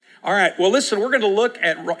All right, well, listen, we're going to look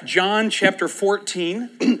at John chapter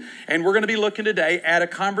 14, and we're going to be looking today at a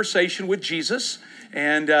conversation with Jesus.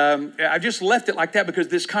 And I just left it like that because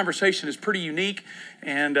this conversation is pretty unique.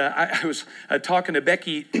 And I was talking to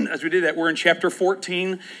Becky as we did that. We're in chapter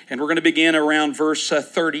 14, and we're going to begin around verse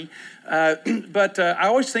 30. But I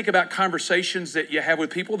always think about conversations that you have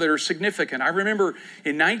with people that are significant. I remember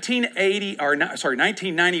in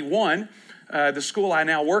 1991, the school I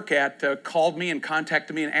now work at called me and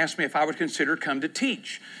contacted me and asked me if I would consider come to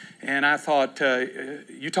teach. And I thought,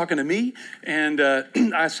 you talking to me? And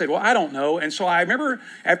I said, well, I don't know. And so I remember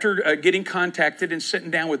after getting contacted and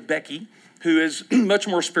sitting down with Becky, who is much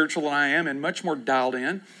more spiritual than I am and much more dialed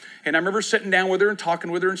in. And I remember sitting down with her and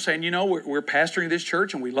talking with her and saying, you know, we're pastoring this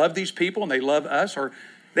church and we love these people and they love us, or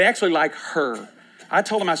they actually like her. I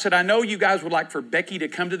told them, I said, I know you guys would like for Becky to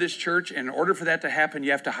come to this church, and in order for that to happen,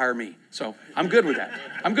 you have to hire me. So I'm good with that.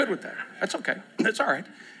 I'm good with that. That's okay. That's all right.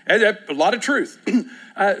 A lot of truth.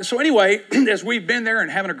 So anyway, as we've been there and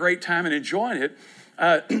having a great time and enjoying it,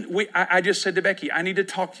 I just said to Becky, I need to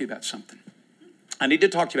talk to you about something. I need to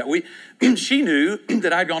talk to you about. She knew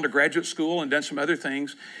that I'd gone to graduate school and done some other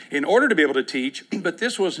things in order to be able to teach, but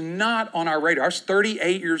this was not on our radar. I was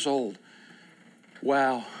 38 years old.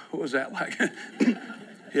 Wow, what was that like?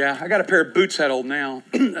 Yeah, I got a pair of boots that old now.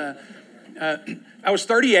 I was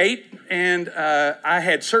 38, and I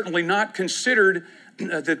had certainly not considered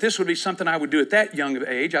that this would be something I would do at that young of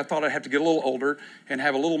age. I thought I'd have to get a little older and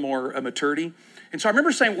have a little more maturity. And so I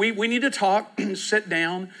remember saying, we need to talk, sit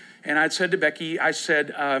down. And I'd said to Becky, I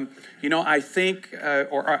said, you know, I think,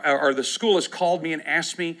 or the school has called me and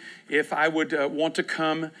asked me if I would want to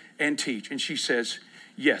come and teach. And she says,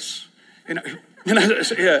 yes. And I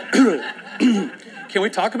said, yeah. Can we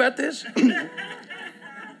talk about this?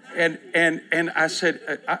 And I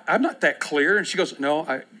said, I'm not that clear. And she goes, no,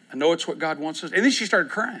 I know it's what God wants us. And then she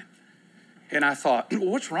started crying. And I thought, well,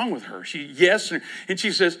 what's wrong with her? Yes. And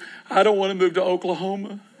she says, I don't want to move to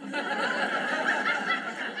Oklahoma.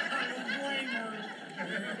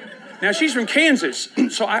 Now, she's from Kansas,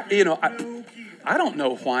 so I don't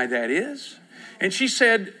know why that is. And she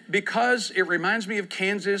said, because it reminds me of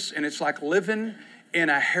Kansas, and it's like living in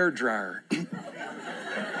a hairdryer. And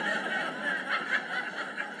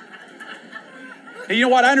you know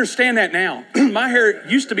what? I understand that now. My hair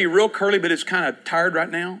used to be real curly, but it's kind of tired right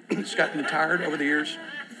now. It's gotten tired over the years.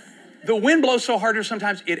 The wind blows so hard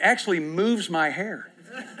sometimes, it actually moves my hair.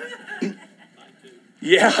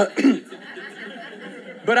 Yeah.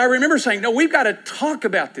 But I remember saying, no, we've got to talk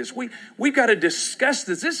about this. We've got to discuss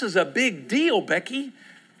this. This is a big deal, Becky.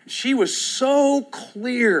 She was so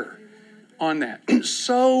clear on that,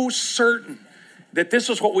 so certain that this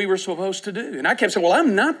was what we were supposed to do. And I kept saying, well,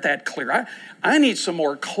 I'm not that clear. I need some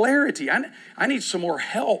more clarity. I need some more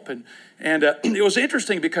help. And it was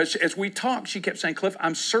interesting because as we talked, she kept saying, Cliff,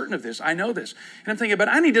 I'm certain of this. I know this. And I'm thinking, but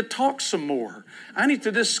I need to talk some more. I need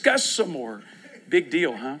to discuss some more. Big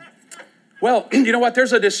deal, huh? Well, you know what?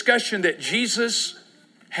 There's a discussion that Jesus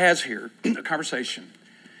has here, a conversation,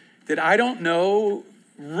 that I don't know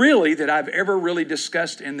really that I've ever really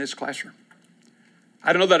discussed in this classroom.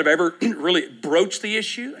 I don't know that I've ever really broached the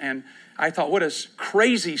issue. And I thought, what a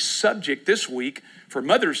crazy subject this week for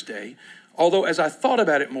Mother's Day. Although as I thought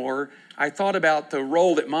about it more, I thought about the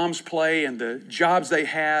role that moms play and the jobs they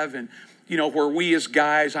have, and you know, where we as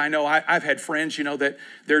guys, I know I've had friends, you know, that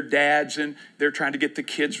they're dads and they're trying to get the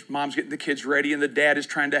kids, mom's getting the kids ready, and the dad is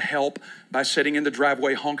trying to help by sitting in the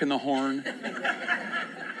driveway honking the horn.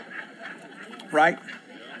 Right?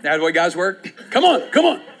 That's the way guys work? Come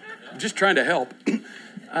on. I'm just trying to help.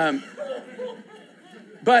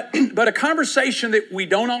 But a conversation that we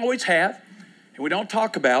don't always have and we don't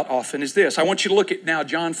talk about often is this. I want you to look at now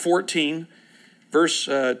John 14, verse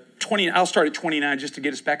 20. I'll start at 29 just to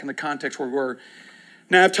get us back in the context where we were.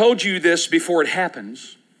 Now, I've told you this before it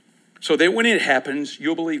happens, so that when it happens,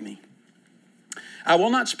 you'll believe me. I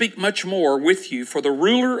will not speak much more with you, for the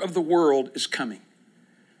ruler of the world is coming,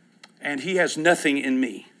 and he has nothing in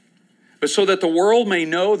me. But so that the world may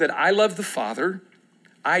know that I love the Father,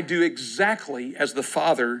 I do exactly as the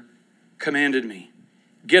Father commanded me.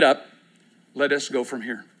 Get up, let us go from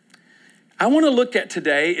here. I want to look at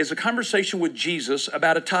today is a conversation with Jesus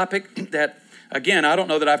about a topic that, again, I don't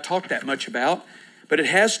know that I've talked that much about, but it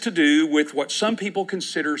has to do with what some people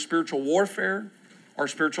consider spiritual warfare or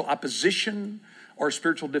spiritual opposition or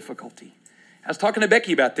spiritual difficulty. I was talking to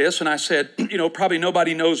Becky about this, and I said, you know, probably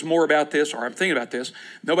nobody knows more about this, or I'm thinking about this,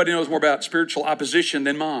 nobody knows more about spiritual opposition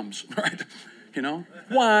than moms, right? You know?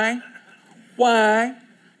 Why?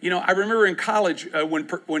 I remember in college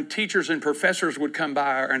when teachers and professors would come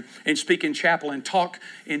by and speak in chapel and talk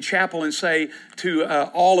in chapel and say to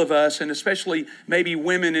all of us, and especially maybe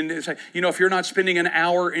women, and say, if you're not spending an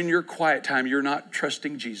hour in your quiet time, you're not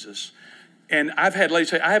trusting Jesus. And I've had ladies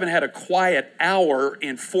say, I haven't had a quiet hour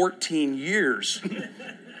in 14 years,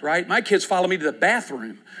 right? My kids follow me to the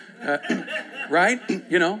bathroom, right?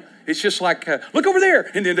 It's just like, look over there,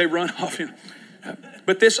 and then they run off.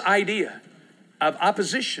 But this idea of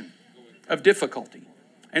opposition, of difficulty.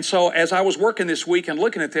 And so as I was working this week and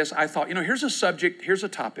looking at this, I thought, here's a subject, here's a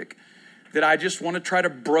topic that I just want to try to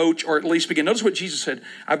broach or at least begin. Notice what Jesus said.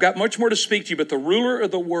 I've got much more to speak to you, but the ruler of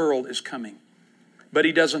the world is coming. But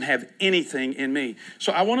he doesn't have anything in me.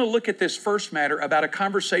 So I want to look at this first matter about a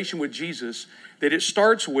conversation with Jesus that it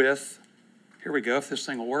starts with, here we go, if this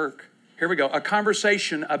thing will work. Here we go, a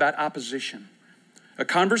conversation about opposition. A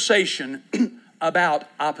conversation about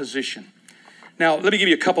opposition. Now, let me give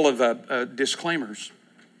you a couple of disclaimers.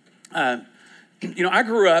 I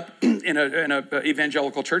grew up in an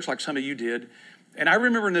evangelical church like some of you did, and I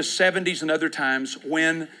remember in the 70s and other times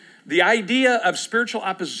when the idea of spiritual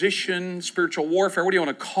opposition, spiritual warfare, what do you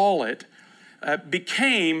want to call it,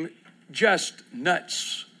 became just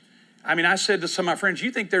nuts. I mean, I said to some of my friends,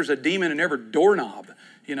 you think there's a demon in every doorknob,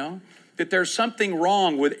 that there's something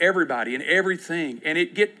wrong with everybody and everything. And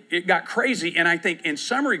it got crazy. And I think in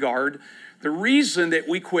some regard, the reason that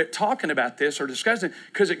we quit talking about this or discussing it,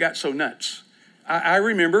 because it got so nuts. I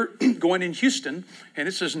remember going in Houston, and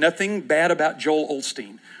this is nothing bad about Joel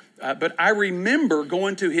Osteen, but I remember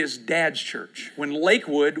going to his dad's church when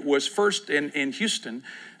Lakewood was first in Houston.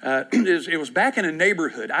 It was back in a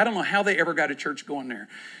neighborhood. I don't know how they ever got a church going there.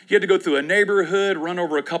 You had to go through a neighborhood, run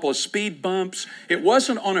over a couple of speed bumps. It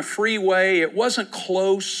wasn't on a freeway. It wasn't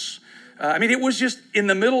close. It was just in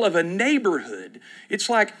the middle of a neighborhood.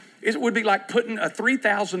 It would be like putting a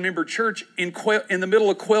 3,000 member church in the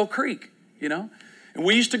middle of Quail Creek, And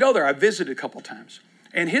we used to go there. I visited a couple times.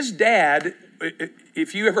 And his dad,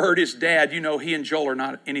 if you ever heard his dad, he and Joel are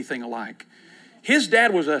not anything alike. His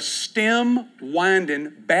dad was a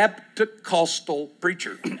stem-winding Baptist-costal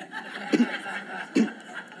preacher.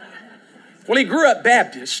 Well, he grew up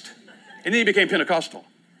Baptist, and then he became Pentecostal.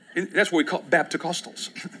 And that's what we call Baptist-costals.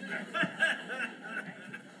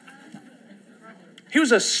 He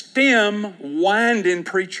was a stem-winding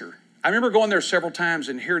preacher. I remember going there several times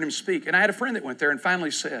and hearing him speak. And I had a friend that went there and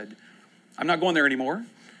finally said, I'm not going there anymore.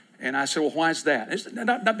 And I said, well, why is that? It's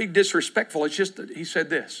not being disrespectful. It's just that he said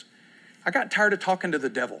this. I got tired of talking to the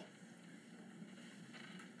devil.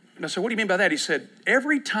 And I said, what do you mean by that? He said,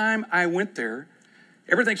 every time I went there,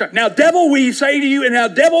 everything's like, now devil, we say to you, and now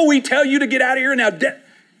devil, we tell you to get out of here, and now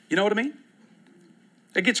you know what I mean?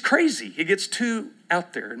 It gets crazy. It gets too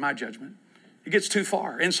out there, in my judgment. It gets too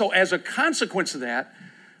far. And so as a consequence of that,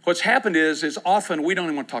 what's happened is often we don't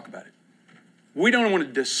even want to talk about it. We don't want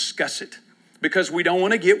to discuss it because we don't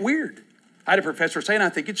want to get weird. I had a professor say, and I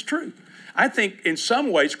think it's true. I think in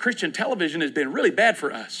some ways Christian television has been really bad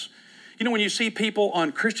for us. When you see people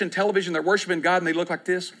on Christian television, they're worshiping God and they look like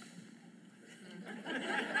this.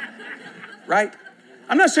 Right?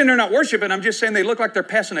 I'm not saying they're not worshiping. I'm just saying they look like they're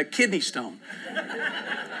passing a kidney stone.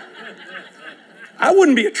 I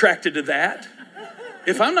wouldn't be attracted to that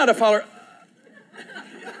if I'm not a follower.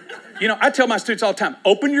 I tell my students all the time,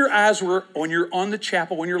 open your eyes when you're on the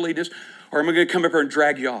chapel, when you're leading us, or I'm going to come up here and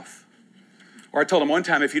drag you off. Or I told them one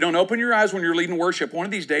time, if you don't open your eyes when you're leading worship, one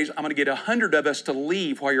of these days, I'm going to get 100 of us to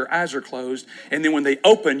leave while your eyes are closed. And then when they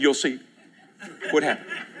open, you'll see what happened.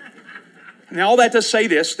 Now, all that to say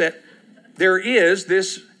this, that there is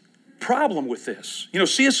this problem with this.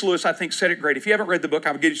 C.S. Lewis, I think, said it great. If you haven't read the book,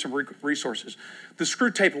 I'll give you some resources. The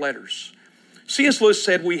Screwtape Letters. C.S. Lewis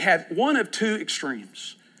said we have one of two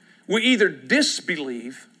extremes. We either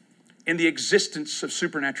disbelieve in the existence of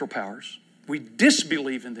supernatural powers, we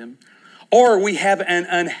disbelieve in them, or we have an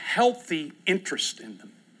unhealthy interest in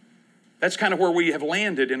them. That's kind of where we have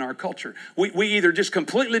landed in our culture. We either just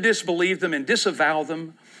completely disbelieve them and disavow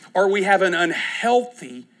them, or we have an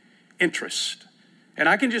unhealthy interest. And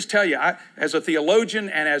I can just tell you, as a theologian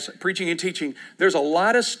and as preaching and teaching, there's a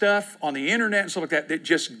lot of stuff on the internet and stuff like that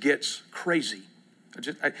just gets crazy.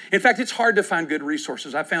 In fact, it's hard to find good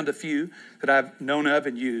resources. I found a few that I've known of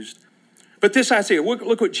and used. But this I say,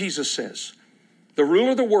 look what Jesus says. The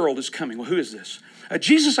ruler of the world is coming. Well, who is this?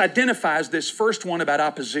 Jesus identifies this first one about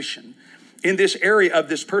opposition in this area of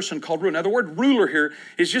this person called ruler. Now, the word ruler here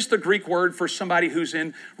is just the Greek word for somebody who's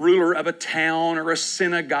in ruler of a town or a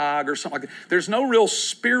synagogue or something like that. There's no real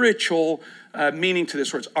spiritual meaning to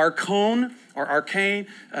this word. It's archon or arcane.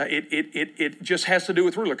 It just has to do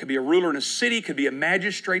with ruler. It could be a ruler in a city, could be a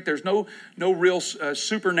magistrate. There's no real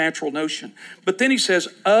supernatural notion. But then he says,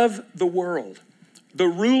 of the world, the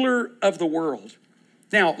ruler of the world.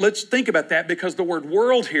 Now, let's think about that, because the word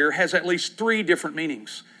world here has at least 3 different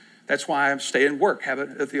meanings. That's why I stay and work, have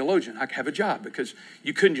a theologian. I have a job, because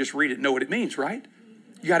you couldn't just read it and know what it means, right?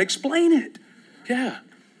 You got to explain it. Yeah.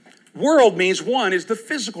 World means one is the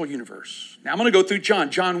physical universe. Now I'm going to go through John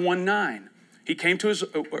 1:9. He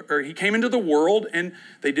came into the world and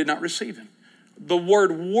they did not receive him. The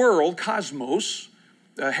word world, cosmos,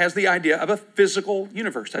 has the idea of a physical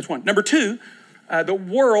universe. That's one. Number 2, the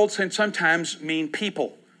world can sometimes mean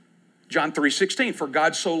people. John 3:16, for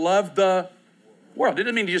God so loved the world. It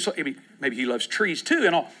doesn't mean maybe he loves trees too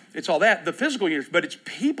and all. It's all that, the physical universe, but it's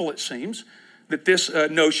people, it seems, that this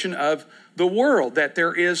notion of the world, that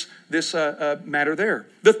there is this matter there.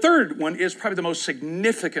 The third one is probably the most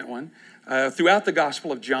significant one throughout the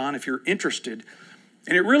Gospel of John, if you're interested.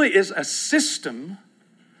 And it really is a system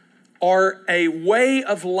or a way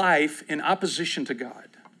of life in opposition to God.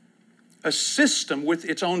 A system with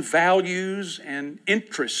its own values and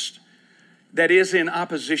interests that is in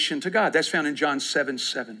opposition to God. That's found in John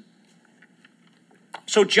 7:7.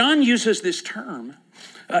 So John uses this term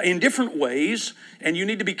in different ways, and you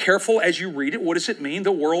need to be careful as you read it. What does it mean?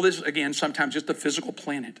 The world is, again, sometimes just a physical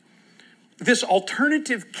planet. This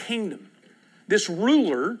alternative kingdom, this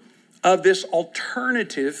ruler of this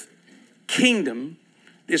alternative kingdom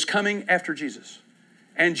is coming after Jesus.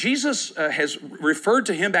 And Jesus has referred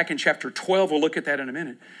to him back in chapter 12. We'll look at that in a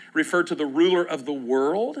minute. Referred to the ruler of the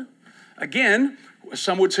world. Again,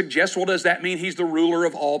 some would suggest, well, does that mean he's the ruler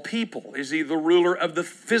of all people? Is he the ruler of the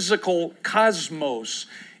physical cosmos?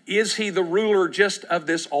 Is he the ruler just of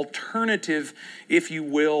this alternative, if you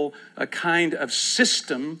will, a kind of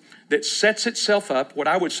system that sets itself up? What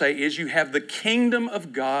I would say is you have the kingdom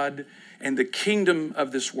of God and the kingdom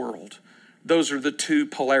of this world. Those are the 2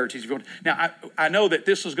 polarities. Now, I know that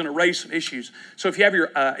this is going to raise some issues. So if you have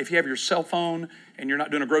your cell phone and you're not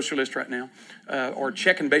doing a grocery list right now, or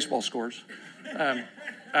checking baseball scores, you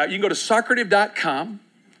can go to socrative.com,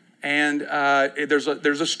 and there's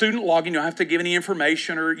a student login. You don't have to give any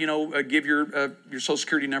information or give your social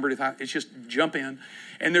security number. It's just jump in,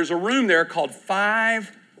 and there's a room there called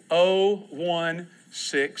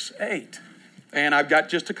 50168. And I've got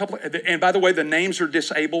just a couple and by the way, the names are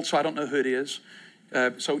disabled, so I don't know who it is.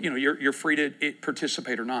 So, you're free to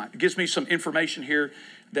participate or not. It gives me some information here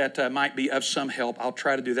that might be of some help. I'll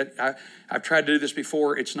try to do that. I've tried to do this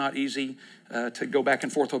before. It's not easy to go back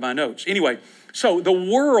and forth with my notes. Anyway, so the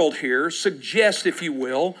world here suggests, if you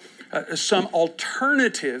will, some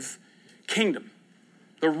alternative kingdom.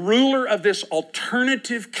 The ruler of this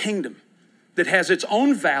alternative kingdom that has its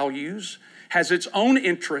own values, has its own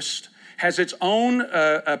interest, has its own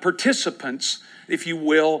participants, if you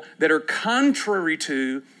will, that are contrary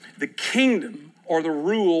to the kingdom or the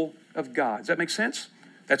rule of God. Does that make sense?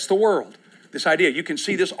 That's the world. This idea. You can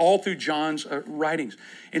see this all through John's writings.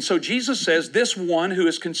 And so Jesus says this one who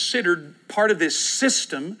is considered part of this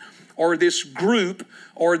system or this group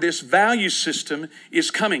or this value system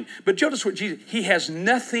is coming. But notice what Jesus, he has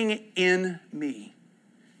nothing in me.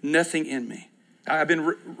 Nothing in me. I've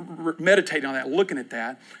been meditating on that, looking at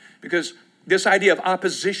that. Because this idea of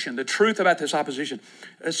opposition, the truth about this opposition.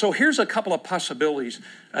 So here's a couple of possibilities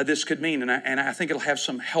this could mean, and I think it'll have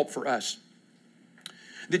some help for us.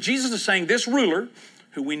 That Jesus is saying this ruler,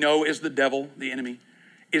 who we know is the devil, the enemy,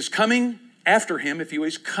 is coming after him, if you will,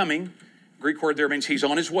 he's coming. Greek word there means he's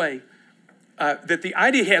on his way. That the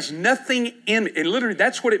idea has nothing in it. And literally,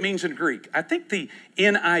 that's what it means in Greek. I think the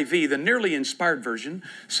NIV, the nearly inspired version,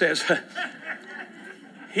 says,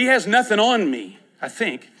 he has nothing on me, I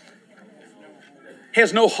think.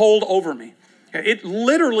 Has no hold over me. It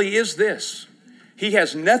literally is this. He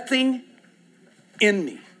has nothing in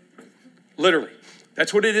me. Literally.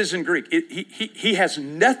 That's what it is in Greek. He has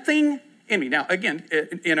nothing in me. Now, again,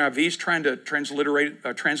 NIV is trying to translate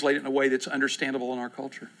it in a way that's understandable in our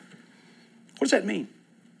culture. What does that mean?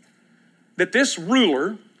 That this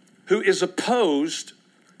ruler who is opposed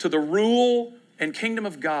to the rule and kingdom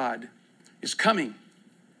of God is coming,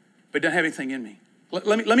 but doesn't have anything in me.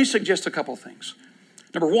 Let me suggest a couple of things.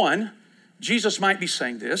 Number one, Jesus might be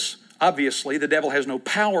saying this. Obviously, the devil has no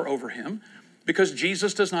power over him because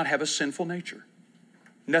Jesus does not have a sinful nature.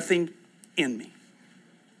 Nothing in me.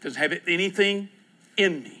 Doesn't have anything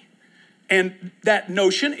in me. And that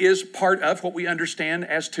notion is part of what we understand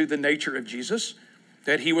as to the nature of Jesus,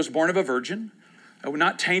 that he was born of a virgin,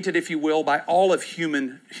 not tainted, if you will, by all of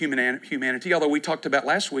humanity. Although we talked about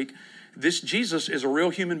last week, this Jesus is a real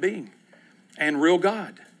human being and real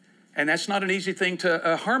God. And that's not an easy thing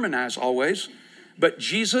to harmonize always. But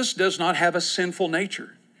Jesus does not have a sinful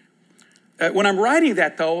nature. When I'm writing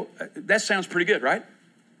that, though, that sounds pretty good, right?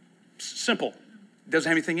 Simple. Doesn't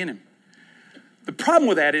have anything in him. The problem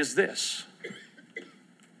with that is this.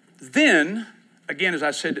 Then, again, as I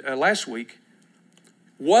said last week,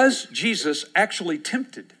 was Jesus actually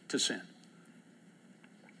tempted to sin?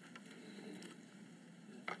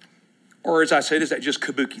 Or as I said, is that just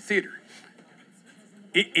kabuki theater?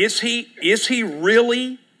 Is he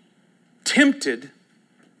really tempted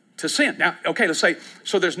to sin? Now, okay, let's say,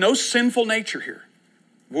 so there's no sinful nature here.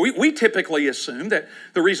 We typically assume that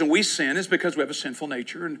the reason we sin is because we have a sinful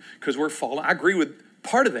nature and because we're fallen. I agree with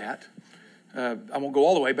part of that. I won't go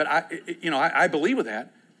all the way, but I believe with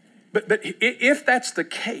that. But if that's the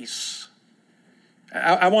case,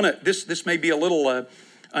 I want to. This may be a little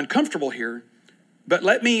uncomfortable here, but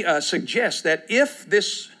let me suggest that if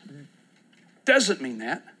this doesn't mean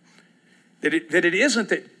that it isn't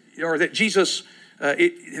that, or that Jesus,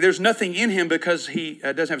 there's nothing in him because he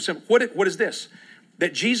doesn't have a sin. What is this?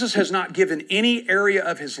 That Jesus has not given any area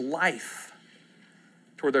of his life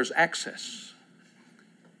to where there's access.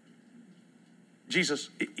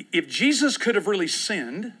 If Jesus could have really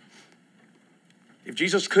sinned, let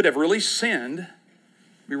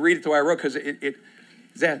me read it the way I wrote, because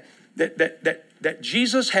that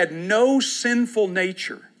Jesus had no sinful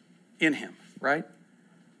nature in him, right?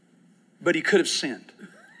 But he could have sinned,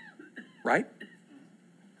 right?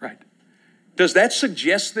 Right. Does that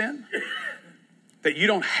suggest then that you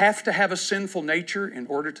don't have to have a sinful nature in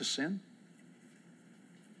order to sin?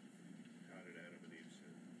 How did Adam and Eve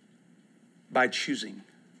sin? By choosing.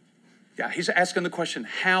 Yeah, he's asking the question,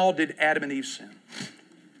 how did Adam and Eve sin?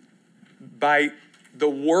 By the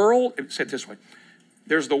world, it's said this way,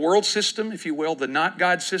 there's the world system, if you will, the not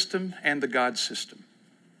God system and the God system.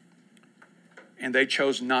 And they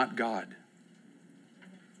chose not God.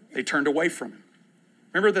 They turned away from him.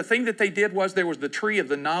 Remember, the thing that they did was there was the tree of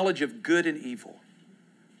the knowledge of good and evil.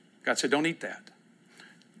 God said, don't eat that.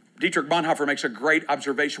 Dietrich Bonhoeffer makes a great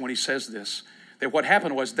observation when he says this, that what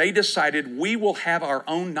happened was they decided we will have our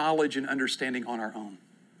own knowledge and understanding on our own.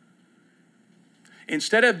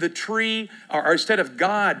 Instead of the tree, or instead of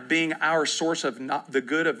God being our source of the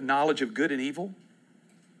good of knowledge of good and evil,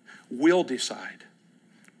 we'll decide.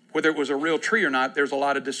 Whether it was a real tree or not, there's a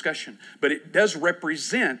lot of discussion. But it does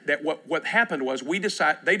represent that what happened was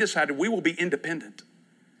they decided we will be independent.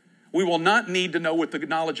 We will not need to know what the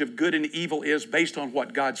knowledge of good and evil is based on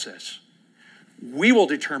what God says. We will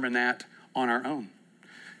determine that on our own.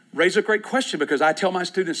 Raise a great question, because I tell my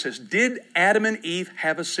students this: did Adam and Eve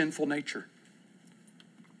have a sinful nature?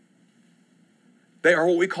 They are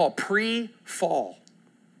what we call pre-fall,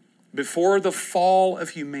 before the fall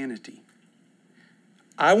of humanity.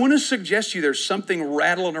 I want to suggest to you there's something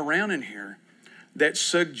rattling around in here that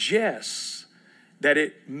suggests that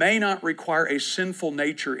it may not require a sinful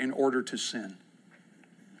nature in order to sin.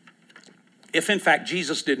 If in fact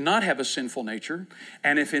Jesus did not have a sinful nature,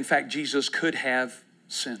 and if in fact Jesus could have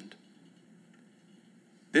sinned.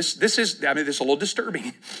 This is a little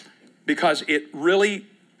disturbing, because it really,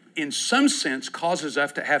 in some sense, causes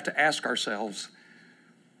us to have to ask ourselves,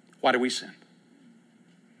 why do we sin?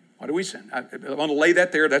 Why do we sin? I want to lay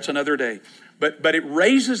that there. That's another day. But it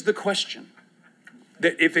raises the question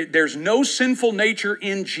that if there's no sinful nature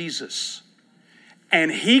in Jesus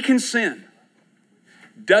and he can sin,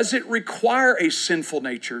 does it require a sinful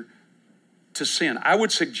nature to sin? I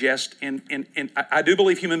would suggest, and I do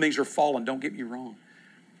believe human beings are fallen, don't get me wrong.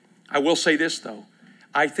 I will say this, though.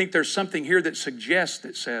 I think there's something here that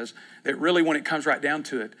says that really, when it comes right down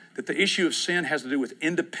to it, that the issue of sin has to do with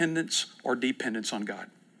independence or dependence on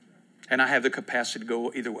God. And I have the capacity to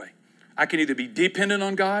go either way. I can either be dependent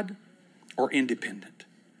on God or independent.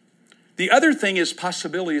 The other thing is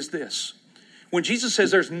possibility is this. When Jesus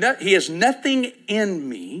says he has nothing in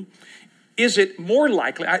me, is it more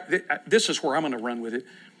likely, this is where I'm going to run with it,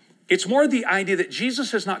 it's more the idea that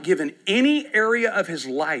Jesus has not given any area of his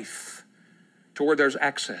life to where there's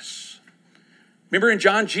access. Remember in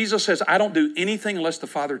John, Jesus says, I don't do anything unless the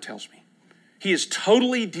Father tells me. He is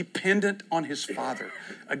totally dependent on his Father.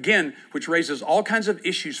 Again, which raises all kinds of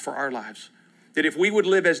issues for our lives. That if we would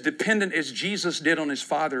live as dependent as Jesus did on his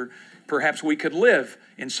Father, perhaps we could live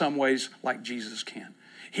in some ways like Jesus can.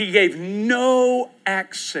 He gave no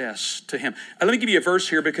access to him. Let me give you a verse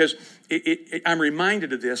here, because I'm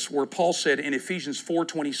reminded of this, where Paul said in Ephesians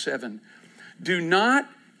 4:27, Do not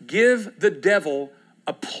give the devil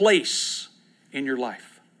a place in your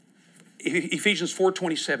life. Ephesians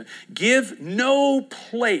 4:27. Give no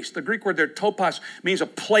place. The Greek word there, topos, means a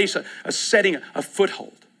place, a setting, a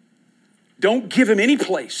foothold. Don't give him any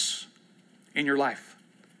place in your life.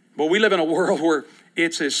 But we live in a world where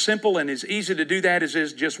it's as simple and as easy to do that as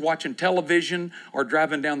is just watching television or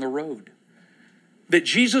driving down the road. That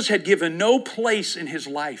Jesus had given no place in his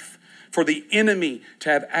life for the enemy to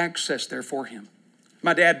have access there for him.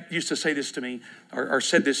 My dad used to say this to me, or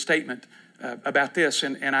said this statement about this,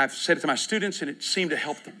 and I've said it to my students, and it seemed to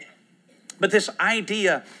help them. But this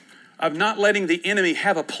idea of not letting the enemy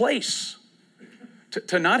have a place,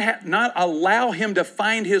 to not allow him to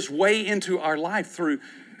find his way into our life through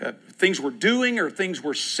things we're doing or things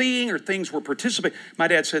we're seeing or things we're participating. My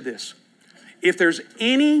dad said this: if there's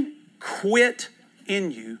any quit in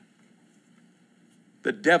you,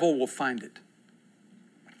 the devil will find it.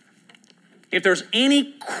 If there's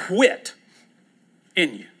any quit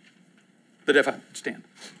in you, the devil, stand.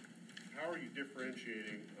 How are you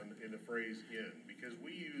differentiating in the phrase "in"? Because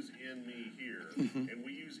we use "in me" here, and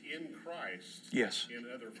we use "in Christ" Yes. in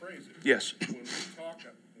other phrases. Yes.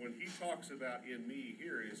 When he talks about "in me"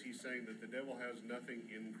 here, is he saying that the devil has nothing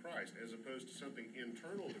in Christ, as opposed to something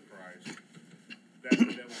internal to Christ that the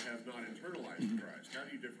devil has not internalized in Christ? How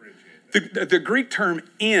do you differentiate that? The Greek term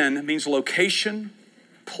 "in" means location,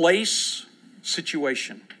 place,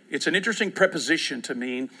 situation. It's an interesting preposition to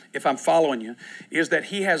mean, if I'm following you, is that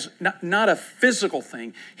he has not a physical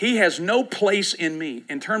thing. He has no place in me.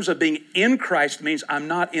 In terms of being in Christ means I'm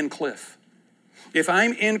not in Cliff. If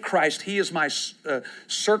I'm in Christ, he is my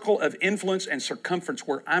circle of influence and circumference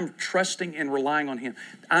where I'm trusting and relying on him.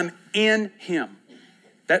 I'm in him.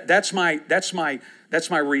 That's my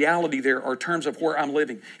reality there, or terms of where I'm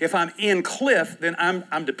living. If I'm in Cliff, then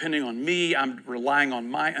I'm depending on me. I'm relying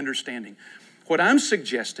on my understanding. What I'm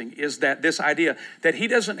suggesting is that this idea that he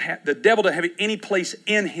doesn't have, the devil doesn't have any place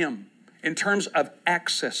in him in terms of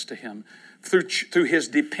access to him through his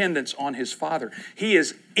dependence on his Father. He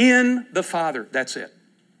is in the Father. That's it.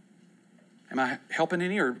 Am I helping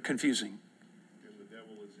any or confusing? And the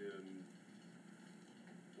devil is in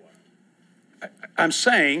what? I'm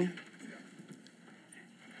saying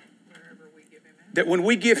that when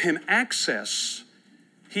we give him access,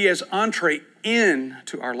 he has entree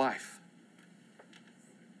into our life.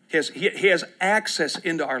 He has access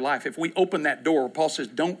into our life. If we open that door, Paul says,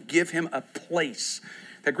 don't give him a place.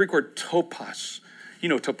 That Greek word topos, you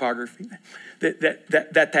know topography.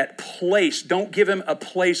 That place, don't give him a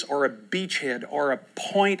place or a beachhead or a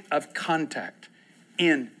point of contact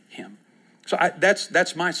in him. So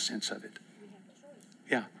that's my sense of it.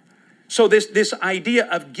 Yeah. So this idea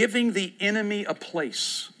of giving the enemy a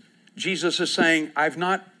place, Jesus is saying, I've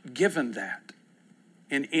not given that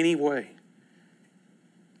in any way.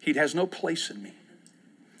 He has no place in me.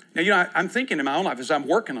 Now, I'm thinking in my own life as I'm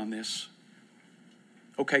working on this,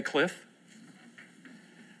 okay, Cliff,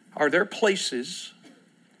 are there places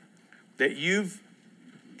that you've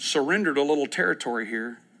surrendered a little territory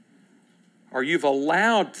here, or you've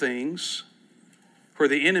allowed things where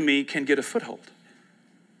the enemy can get a foothold?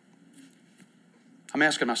 I'm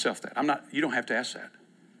asking myself that. You don't have to ask that.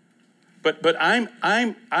 But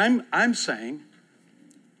I'm saying,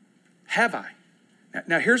 have I?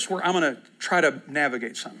 Now here's where I'm going to try to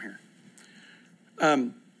navigate something here.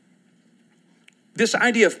 This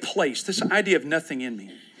idea of place, this idea of nothing in me.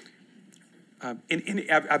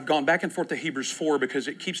 I've gone back and forth to Hebrews 4 because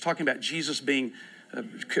it keeps talking about Jesus being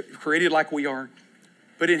created like we are.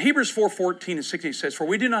 But in Hebrews 4:14 and 16 it says, for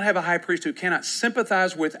we do not have a high priest who cannot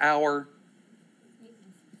sympathize with our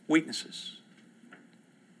weaknesses,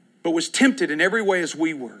 but was tempted in every way as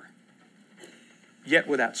we were, yet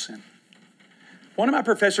without sin. One of my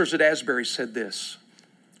professors at Asbury said this,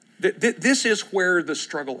 that this is where the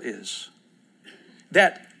struggle is.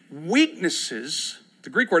 That weaknesses, the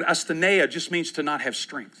Greek word astheneia just means to not have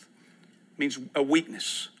strength. It means a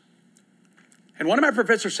weakness. And one of my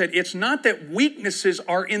professors said, it's not that weaknesses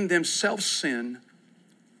are in themselves sin,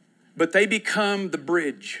 but they become the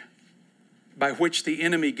bridge by which the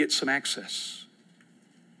enemy gets some access.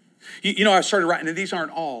 You know, I started writing, and these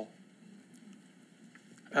aren't all.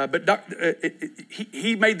 But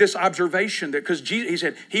he made this observation that because he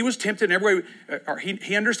said he was tempted in every way, or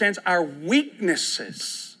he understands our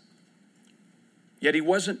weaknesses, yet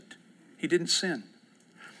he didn't sin.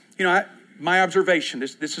 You know, my observation,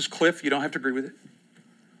 this is Cliff, you don't have to agree with it.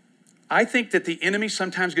 I think that the enemy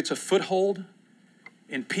sometimes gets a foothold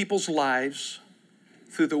in people's lives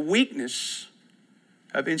through the weakness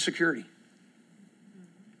of insecurity.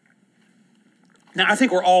 Now, I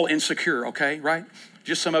think we're all insecure, okay, right?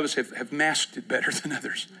 Just some of us have masked it better than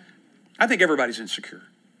others. I think everybody's insecure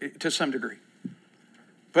to some degree.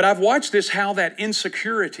 But I've watched this, how that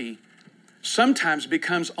insecurity sometimes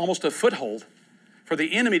becomes almost a foothold for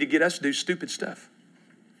the enemy to get us to do stupid stuff.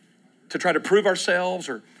 To try to prove ourselves,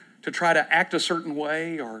 or to try to act a certain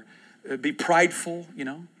way, or be prideful,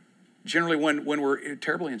 generally when we're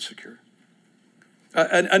terribly insecure.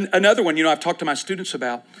 Another one, I've talked to my students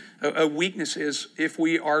about, a weakness is if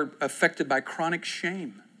we are affected by chronic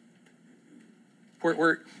shame.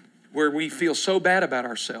 Where we feel so bad about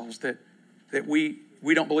ourselves that we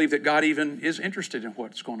don't believe that God even is interested in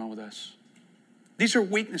what's going on with us. These are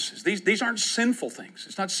weaknesses. These aren't sinful things.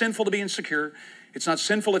 It's not sinful to be insecure. It's not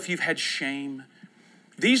sinful if you've had shame.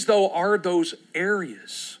 These, though, are those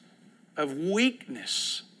areas of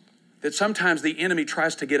weakness that sometimes the enemy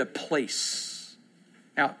tries to get a place.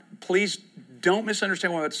 Now, please don't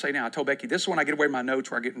misunderstand what I'm about to say now. I told Becky, this is when I get away with my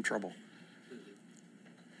notes where I get in trouble.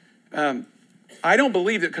 I don't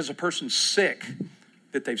believe that because a person's sick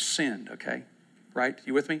that they've sinned, okay? Right?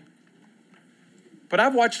 You with me? But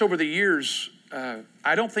I've watched over the years,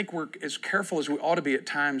 I don't think we're as careful as we ought to be at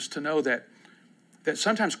times to know that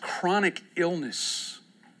sometimes chronic illness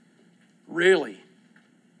really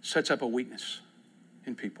sets up a weakness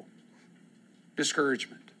in people.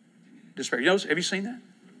 Discouragement, despair. Have you seen that?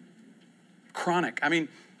 Chronic.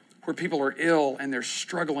 Where people are ill and they're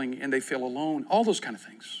struggling and they feel alone. All those kind of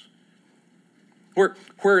things.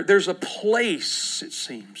 Where there's a place, it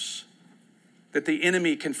seems, that the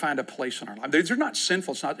enemy can find a place in our life. These are not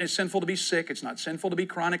sinful. It's not sinful to be sick. It's not sinful to be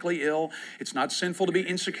chronically ill. It's not sinful to be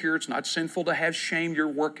insecure. It's not sinful to have shame you're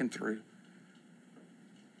working through.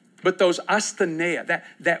 But those asthenia,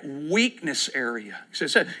 that weakness area.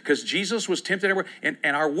 Because Jesus was tempted everywhere,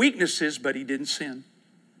 and our weakness is, but he didn't sin.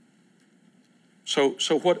 So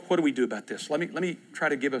what do we do about this? Let me try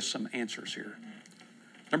to give us some answers here.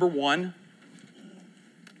 Number one,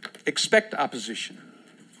 expect opposition.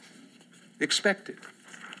 Expect it.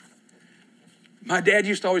 My dad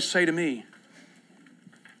used to always say to me,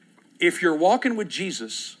 if you're walking with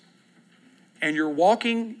Jesus and you're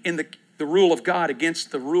walking in the rule of God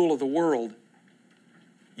against the rule of the world,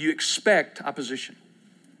 you expect opposition.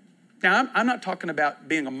 Now, I'm not talking about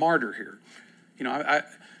being a martyr here.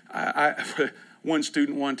 One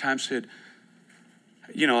student one time said,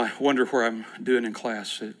 I wonder where I'm doing in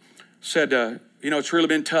class. It said, it's really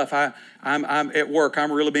been tough. I'm at work.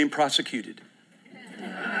 I'm really being prosecuted.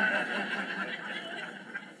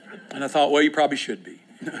 And I thought, well, you probably should be.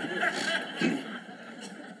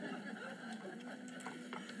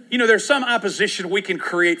 There's some opposition we can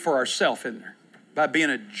create for ourselves, isn't there? By being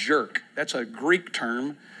a jerk. That's a Greek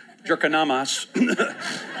term, jerkanamos.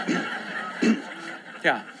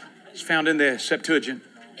 Yeah, it's found in the Septuagint.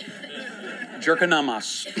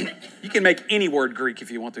 Jerkanamos. You can make any word Greek if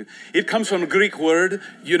you want to. It comes from a Greek word,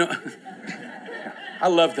 I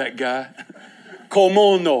love that guy.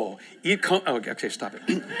 Komono. Okay, stop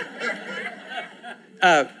it.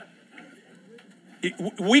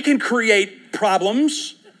 We can create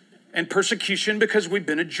problems and persecution because we've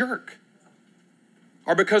been a jerk,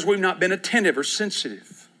 or because we've not been attentive or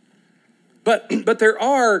sensitive. But there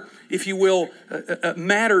are, if you will,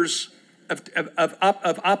 matters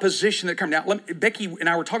of opposition that come. Now, Becky and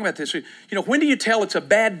I were talking about this. When do you tell it's a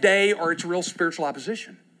bad day or it's real spiritual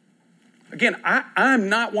opposition? Again, I'm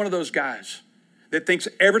not one of those guys that thinks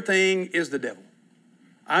everything is the devil.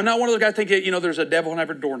 I'm not one of those guys that think, there's a devil on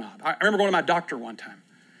every doorknob. I remember going to my doctor one time.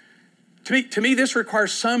 To me, this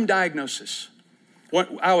requires some diagnosis.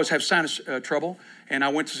 I always have sinus trouble, and I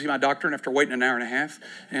went to see my doctor, and after waiting an hour and a half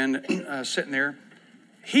and sitting there,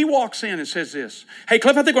 he walks in and says this, "Hey,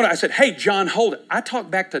 Cliff, I said, hey, John, hold it. I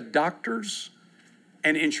talk back to doctors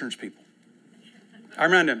and insurance people. I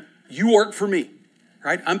remind them, you work for me,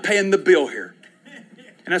 right? I'm paying the bill here.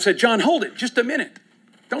 And I said, John, hold it just a minute.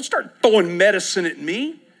 Don't start throwing medicine at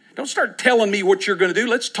me. Don't start telling me what you're going to do.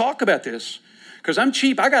 Let's talk about this. Because I'm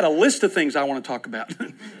cheap. I got a list of things I want to talk about.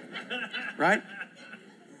 Right?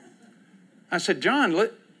 I said, John,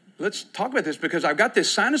 let's talk about this because I've got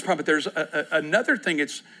this sinus problem, but there's another thing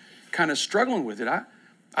it's kind of struggling with it.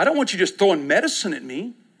 I don't want you just throwing medicine at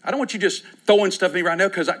me. I don't want you just throwing stuff at me right now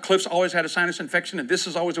because Cliff's always had a sinus infection and this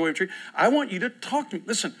is always the way we treat. I want you to talk to me.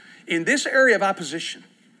 Listen, in this area of opposition,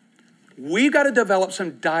 we've got to develop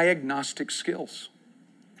some diagnostic skills.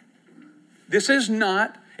 This is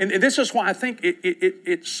not, and this is why I think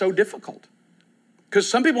it's so difficult. Because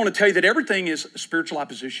some people want to tell you that everything is spiritual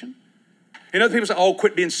opposition. And other people say, oh,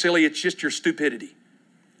 quit being silly. It's just your stupidity.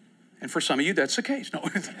 And for some of you, that's the case. No,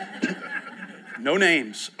 no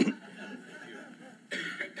names.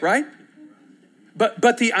 Right?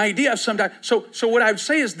 But the idea of sometimes, so what I would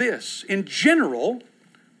say is this: in general,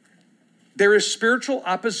 there is spiritual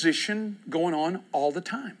opposition going on all the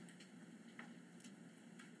time.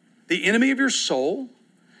 The enemy of your soul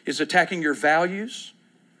is attacking your values,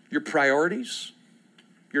 your priorities,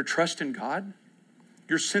 your trust in God,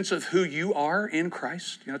 your sense of who you are in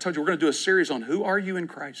Christ. I told you we're going to do a series on who are you in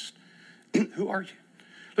Christ. Who are you?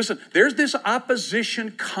 Listen, there's this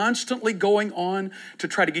opposition constantly going on to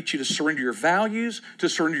try to get you to surrender your values, to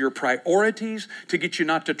surrender your priorities, to get you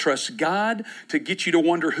not to trust God, to get you to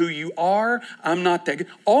wonder who you are. I'm not that good.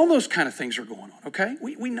 All those kind of things are going on, okay?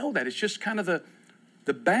 We know that. It's just kind of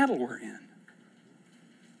the battle we're in.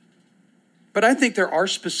 But I think there are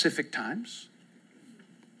specific times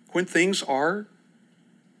when things are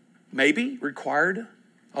maybe required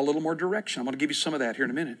a little more direction. I'm going to give you some of that here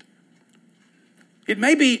in a minute. It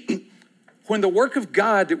may be when the work of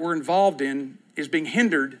God that we're involved in is being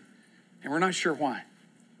hindered and we're not sure why.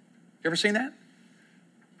 You ever seen that?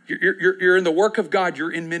 You're in the work of God,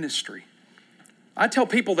 you're in ministry. I tell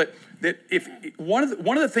people that if one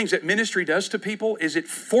of the things that ministry does to people is it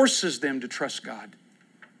forces them to trust God.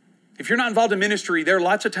 If you're not involved in ministry, there are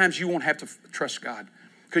lots of times you won't have to trust God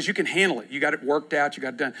because you can handle it. You got it worked out, you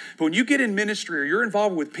got it done. But when you get in ministry or you're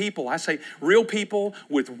involved with people, I say real people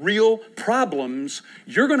with real problems,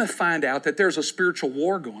 you're going to find out that there's a spiritual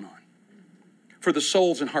war going on for the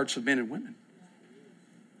souls and hearts of men and women.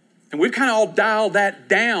 And we've kind of all dialed that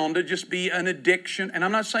down to just be an addiction. And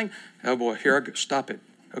I'm not saying, oh boy, here I go, stop it.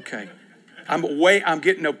 Okay. I'm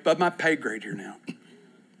getting above my pay grade here now.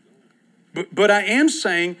 But I am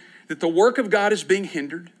saying that the work of God is being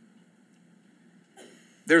hindered.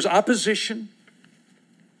 There's opposition.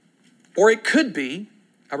 Or it could be,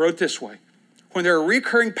 I wrote it this way, when there are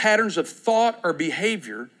recurring patterns of thought or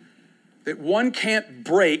behavior that one can't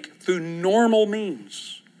break through normal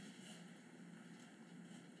means.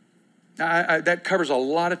 Now, that covers a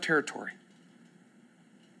lot of territory.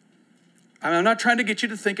 I'm not trying to get you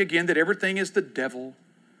to think again that everything is the devil.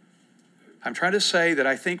 I'm trying to say that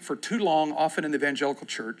I think for too long, often in the evangelical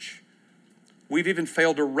church, we've even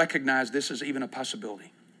failed to recognize this as even a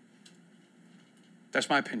possibility. That's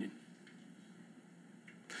my opinion.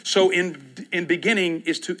 So in beginning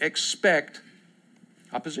is to expect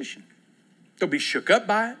opposition. Don't be shook up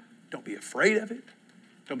by it. Don't be afraid of it.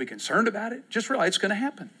 Don't be concerned about it. Just realize it's going to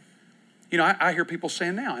happen. I hear people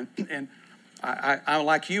saying now, and I'm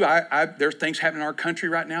like you, there's things happening in our country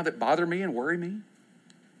right now that bother me and worry me.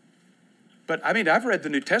 But I've read the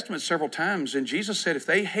New Testament several times, and Jesus said, if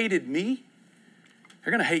they hated me,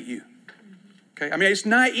 they're going to hate you. Okay? It's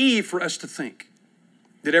naive for us to think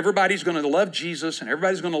that everybody's going to love Jesus and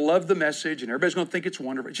everybody's going to love the message and everybody's going to think it's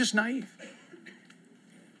wonderful. It's just naive.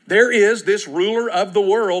 There is this ruler of the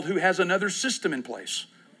world who has another system in place,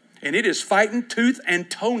 and it is fighting tooth and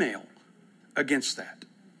toenail against that.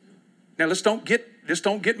 Now, let's don't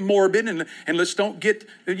get morbid and let's don't get,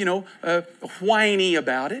 whiny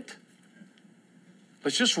about it.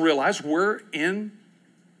 Let's just realize we're in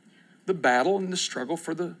the battle and the struggle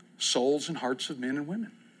for the souls and hearts of men and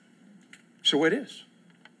women. So it is.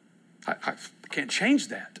 I can't change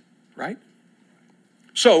that, right?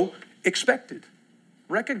 So expect it.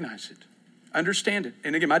 Recognize it. Understand it.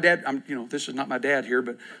 And again, my dad, this is not my dad here,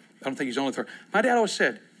 but I don't think he's only third. My dad always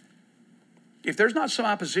said, if there's not some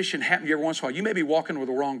opposition happening to you every once in a while, you may be walking with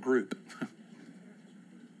the wrong group.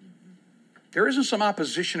 There isn't some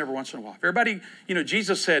opposition every once in a while. Everybody,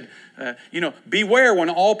 Jesus said, beware when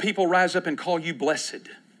all people rise up and call you blessed.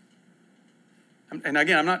 And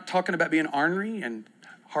again, I'm not talking about being ornery and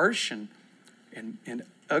harsh and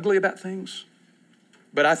ugly about things.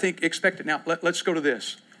 But I think expect it. Now, let's go to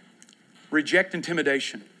this. Reject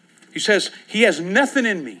intimidation. He says, he has nothing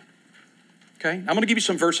in me. Okay? I'm going to give you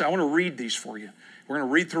some verses. I want to read these for you. We're going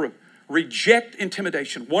to read through them. Reject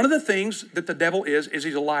intimidation. One of the things that the devil is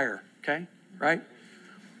he's a liar. Okay? Right?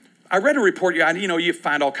 I read a report. You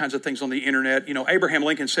find all kinds of things on the internet. Abraham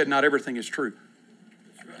Lincoln said not everything is true.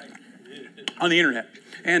 That's right. On the internet.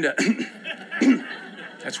 And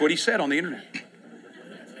that's what he said on the internet.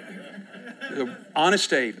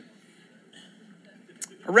 Honest Abe.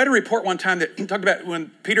 I read a report one time that talked about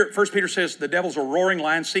when First Peter says the devil's a roaring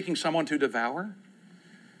lion seeking someone to devour.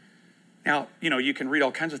 Now, you can read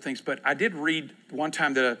all kinds of things, but I did read one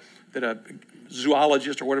time that a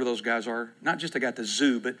zoologist or whatever those guys are, not just a guy at the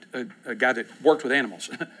zoo, but a guy that worked with animals,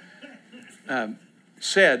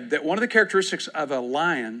 said that one of the characteristics of a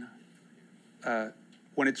lion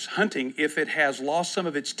when it's hunting, if it has lost some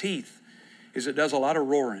of its teeth, is it does a lot of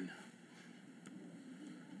roaring.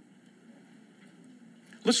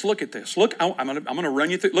 Let's look at this. Look, I'm going to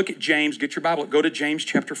run you through. Look at James. Get your Bible. Go to James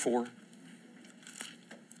chapter 4.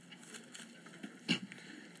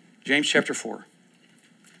 James chapter 4.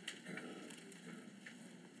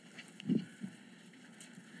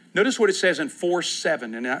 Notice what it says in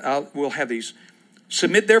 4:7, and we'll have these.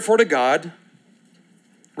 Submit therefore to God,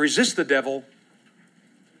 resist the devil,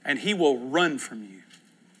 and he will run from you.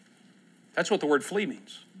 That's what the word flee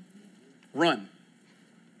means. Run.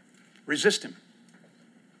 Resist him.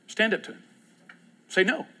 Stand up to him. Say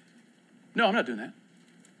no. No, I'm not doing that.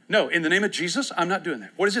 No, in the name of Jesus, I'm not doing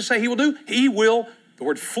that. What does it say he will do? He will, the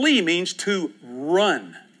word flee means to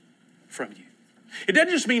run from you. It doesn't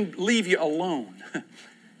just mean leave you alone.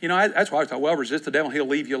 That's why I thought, well, resist the devil, he'll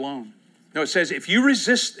leave you alone. No, it says if you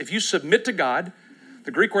resist, if you submit to God, the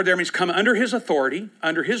Greek word there means come under his authority,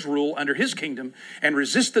 under his rule, under his kingdom, and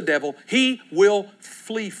resist the devil, he will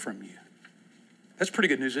flee from you. That's pretty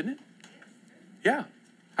good news, isn't it? Yeah.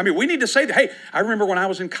 I mean, we need to say that. Hey, I remember when I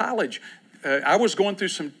was in college, I was going through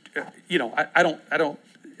some, I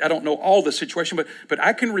don't know all the situation, but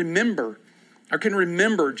I can remember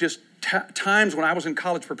just times when I was in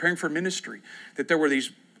college preparing for ministry, that there were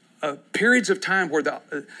these periods of time where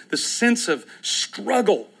the sense of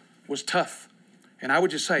struggle was tough. And I would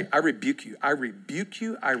just say, I rebuke you. I rebuke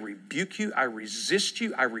you. I rebuke you. I resist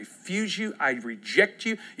you. I refuse you. I reject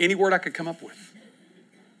you. Any word I could come up with.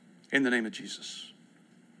 In the name of Jesus.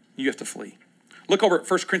 You have to flee. Look over at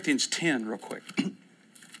 1 Corinthians 10 real quick.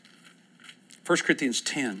 1 Corinthians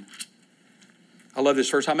 10. I love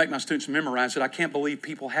this verse. I make my students memorize it. I can't believe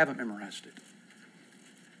people haven't memorized it.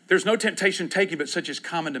 There's no temptation taken but such as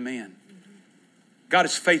common to man. God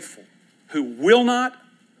is faithful, who will not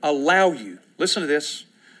allow you, listen to this,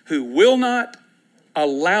 who will not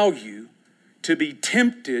allow you to be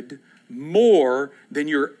tempted more than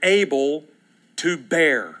you're able to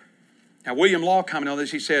bear. Now, William Law commented on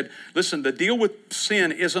this. He said, listen, the deal with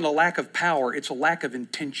sin isn't a lack of power, it's a lack of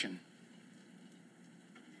intention.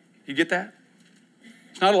 You get that?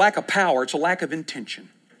 It's not a lack of power, it's a lack of intention.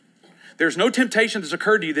 There's no temptation that's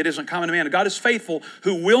occurred to you that isn't common to man. God is faithful,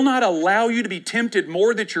 who will not allow you to be tempted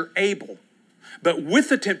more than you're able, but with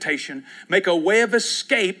the temptation, make a way of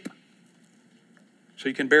escape so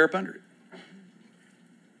you can bear up under it.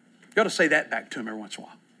 You got to say that back to him every once in a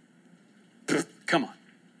while. Come on.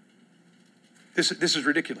 This is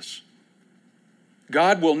ridiculous.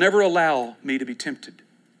 God will never allow me to be tempted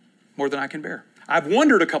more than I can bear. I've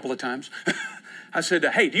wondered a couple of times. I said,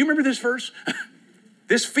 hey, do you remember this verse?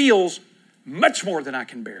 This feels much more than I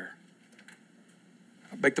can bear.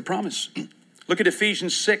 I'll make the promise. Look at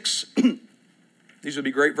Ephesians 6. These would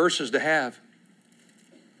be great verses to have.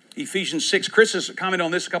 Ephesians 6. Chris has commented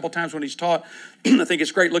on this a couple of times when he's taught. I think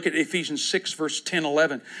it's great. Look at Ephesians 6, verse 10,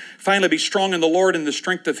 11. Finally, be strong in the Lord and the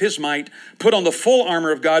strength of his might. Put on the full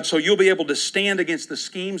armor of God so you'll be able to stand against the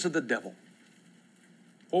schemes of the devil.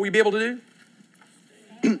 What will you be able to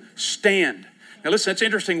do? Stand. Now listen, that's an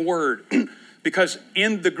interesting word. Because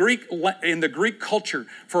in the Greek culture,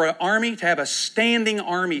 for an army to have a standing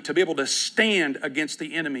army, to be able to stand against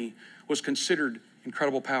the enemy, was considered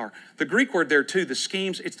incredible power. The Greek word there too, the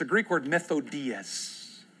schemes, it's the Greek word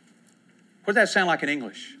methodias. What does that sound like in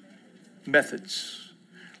English? Methods.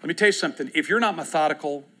 Let me tell you something. If you're not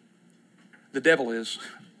methodical, the devil is.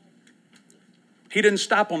 He didn't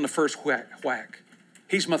stop on the first whack.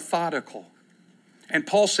 He's methodical. And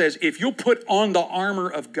Paul says, if you'll put on the armor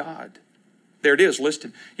of God, there it is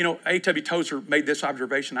listed. A.W. Tozer made this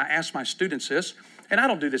observation. I asked my students this, and I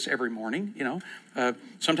don't do this every morning,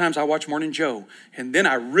 Sometimes I watch Morning Joe, and then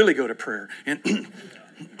I really go to prayer. And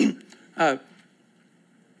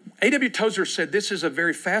A.W. Tozer said this is a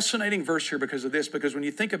very fascinating verse here because of this, because when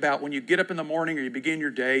you think about when you get up in the morning or you begin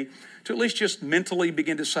your day, to at least just mentally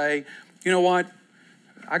begin to say, you know what,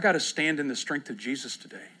 I got to stand in the strength of Jesus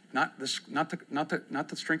today, not the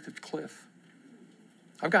strength of Cliff.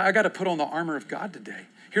 I got to put on the armor of God today.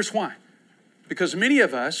 Here's why. Because many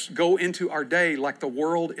of us go into our day like the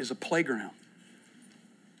world is a playground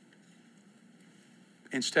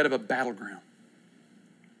instead of a battleground.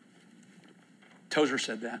 Tozer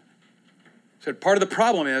said that. He said part of the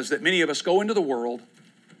problem is that many of us go into the world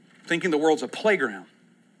thinking the world's a playground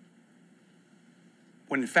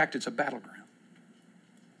when in fact it's a battleground.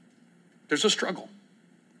 There's a struggle.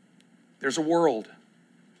 There's a world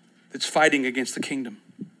that's fighting against the kingdom.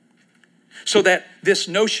 So that this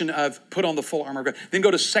notion of put on the full armor of God. Then go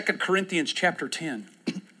to 2 Corinthians chapter 10.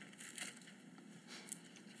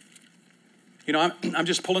 I'm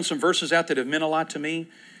just pulling some verses out that have meant a lot to me.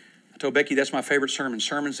 I told Becky that's my favorite sermon.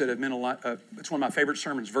 Sermons that have meant a lot. It's one of my favorite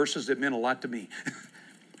sermons. Verses that meant a lot to me.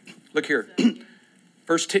 Look here. 2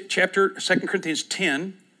 Corinthians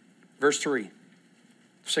 10, verse 3.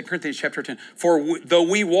 2 Corinthians chapter 10. For though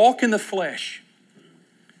we walk in the flesh,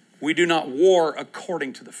 We do not war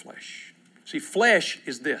according to the flesh. See, flesh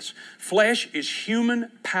is this. Flesh is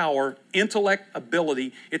human power, intellect,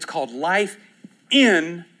 ability. It's called life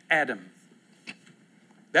in Adam.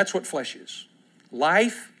 That's what flesh is.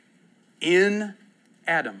 Life in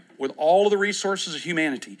Adam, with all of the resources of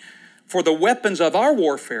humanity. For the weapons of our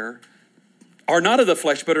warfare are not of the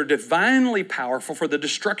flesh, but are divinely powerful for the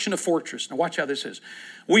destruction of fortress. Now watch how this is.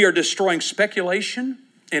 We are destroying speculation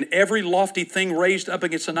and every lofty thing raised up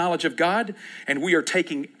against the knowledge of God, and we are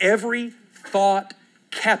taking every thought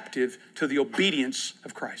captive to the obedience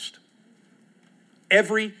of Christ.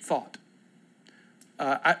 Every thought.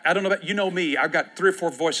 I don't know about, you know me, I've got 3 or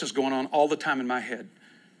 4 voices going on all the time in my head.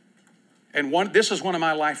 And this is one of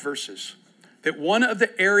my life verses. That one of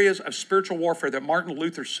the areas of spiritual warfare that Martin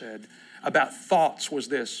Luther said about thoughts was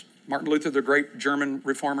this. Martin Luther, the great German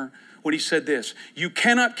reformer, when he said this: you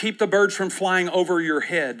cannot keep the birds from flying over your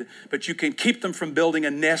head, but you can keep them from building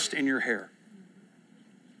a nest in your hair.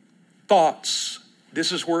 Thoughts,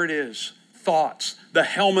 this is where it is. Thoughts, the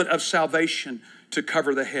helmet of salvation to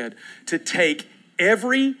cover the head, to take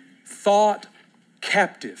every thought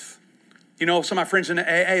captive. You know, some of my friends in the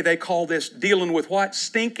AA, they call this dealing with what?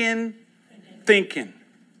 Stinking thinking,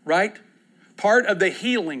 right? Part of the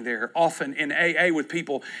healing there often in AA with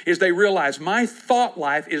people is they realize my thought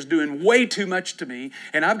life is doing way too much to me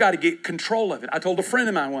and I've got to get control of it. I told a friend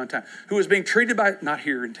of mine one time who was being treated by, not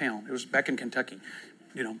here in town, it was back in Kentucky,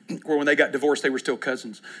 you know, where when they got divorced, they were still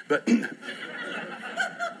cousins. But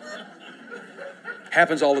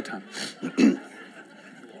happens all the time.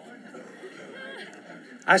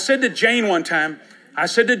 I said to Jane one time,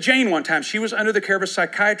 she was under the care of a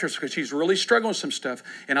psychiatrist because she's really struggling with some stuff.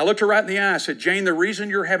 And I looked her right in the eye. I said, Jane, the reason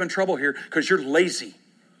you're having trouble here, because you're lazy.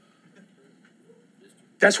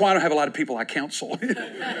 That's why I don't have a lot of people I counsel.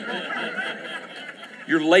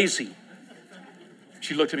 You're lazy.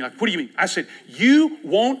 She looked at me like, what do you mean? I said, you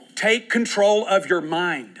won't take control of your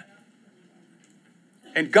mind.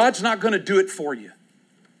 And God's not going to do it for you.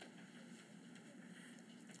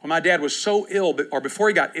 When my dad was so ill, or before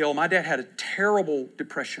he got ill, my dad had a terrible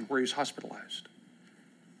depression where he was hospitalized.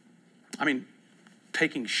 I mean,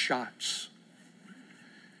 taking shots.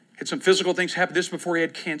 Had some physical things happen. This before he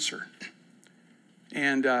had cancer.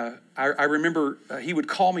 And I remember he would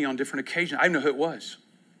call me on different occasions. I didn't know who it was.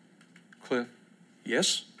 Cliff,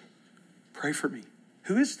 yes? Pray for me.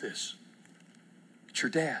 Who is this? It's your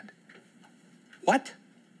dad. What?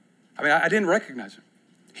 I mean, I didn't recognize him.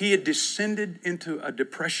 He had descended into a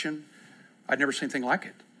depression. I'd never seen anything like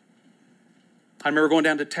it. I remember going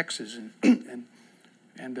down to Texas and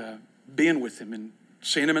being with him and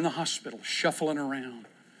seeing him in the hospital, shuffling around.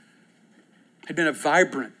 He'd been a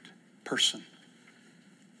vibrant person.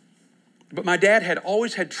 But my dad had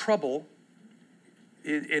always had trouble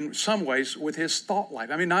in some ways with his thought life.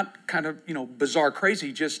 I mean, not kind of, bizarre,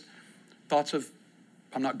 crazy, just thoughts of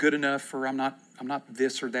I'm not good enough, or I'm not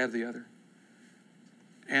this or that or the other.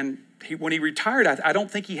 And when he retired, I don't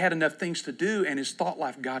think he had enough things to do, and his thought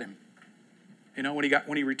life got him.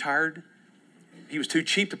 When he retired, he was too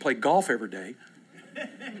cheap to play golf every day.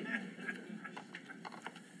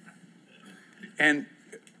 And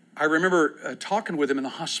I remember talking with him in the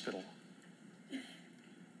hospital.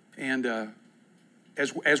 And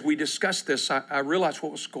as we discussed this, I realized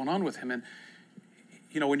what was going on with him. And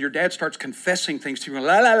when your dad starts confessing things to you,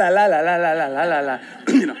 la la la la la la la la la la,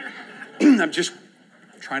 I'm just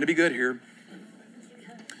trying to be good here.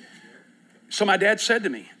 So my dad said to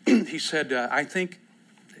me, he said, I think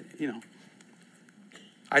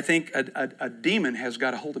a demon has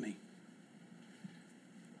got a hold of me.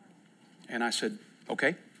 And I said,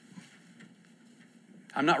 okay.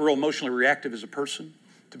 I'm not real emotionally reactive as a person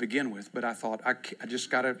to begin with, but I thought, I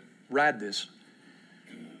just got to ride this.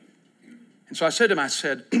 And so I said to him,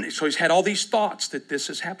 so he's had all these thoughts that this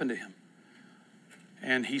has happened to him.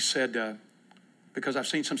 And he said, because I've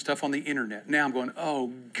seen some stuff on the internet. Now I'm going,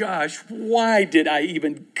 oh gosh, why did I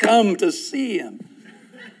even come to see him?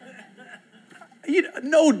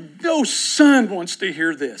 No son wants to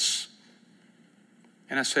hear this.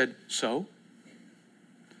 And I said, so?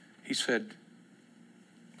 He said,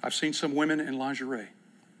 I've seen some women in lingerie.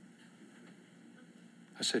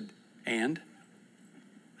 I said, and?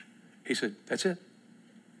 He said, that's it.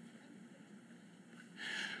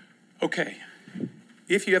 Okay.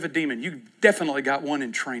 If you have a demon, you definitely got one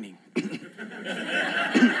in training.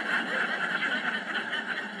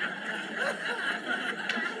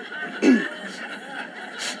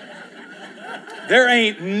 There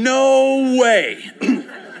ain't no way.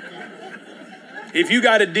 If you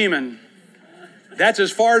got a demon, that's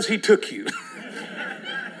as far as he took you.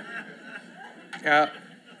 I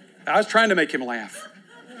was trying to make him laugh.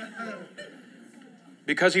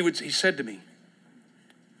 Because he said to me,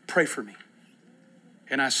 pray for me.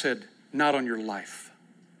 And I said, not on your life.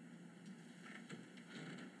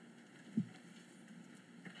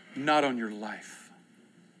 Not on your life.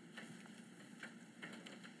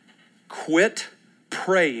 Quit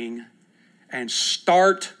praying and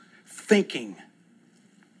start thinking.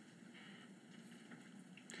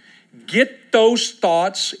 Get those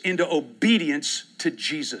thoughts into obedience to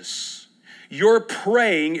Jesus. Your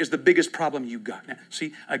praying is the biggest problem you got. Now,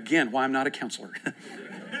 see, again, why I'm not a counselor.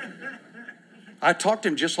 I talked to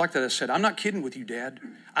him just like that. I said, I'm not kidding with you, Dad.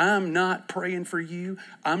 I'm not praying for you.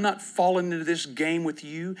 I'm not falling into this game with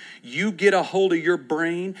you. You get a hold of your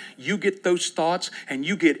brain, you get those thoughts, and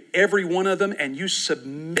you get every one of them, and you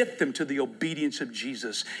submit them to the obedience of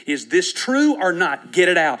Jesus. Is this true or not? Get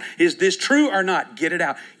it out. Is this true or not? Get it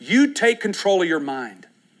out. You take control of your mind.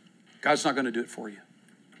 God's not going to do it for you.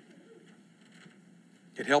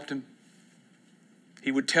 It helped him.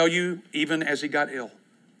 He would tell you even as he got ill.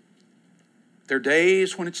 There are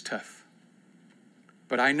days when it's tough,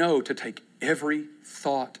 but I know to take every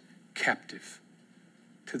thought captive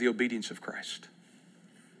to the obedience of Christ.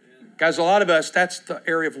 Guys, a lot of us, that's the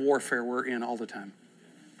area of warfare we're in all the time.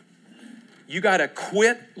 You got to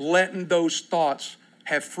quit letting those thoughts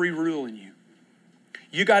have free rule in you.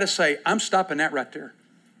 You got to say, I'm stopping that right there.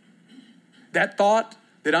 That thought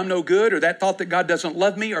that I'm no good, or that thought that God doesn't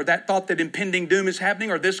love me, or that thought that impending doom is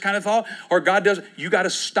happening, or this kind of thought, or God doesn't, you got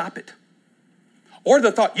to stop it. Or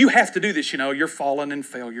the thought, you have to do this, you're fallen in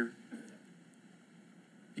failure.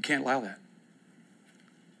 You can't allow that.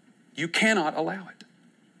 You cannot allow it.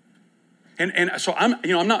 And so I'm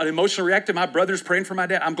not emotionally reactive. My brother's praying for my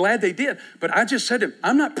dad. I'm glad they did. But I just said to him,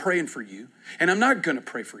 I'm not praying for you, and I'm not going to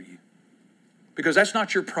pray for you. Because that's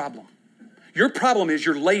not your problem. Your problem is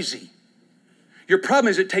you're lazy. Your problem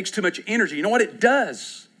is it takes too much energy. You know what it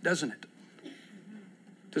does, doesn't it?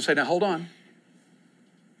 To say, now hold on.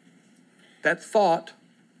 That thought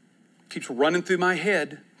keeps running through my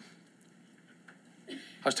head. I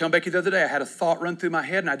was telling Becky the other day, I had a thought run through my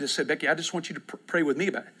head, and I just said, Becky, I just want you to pray with me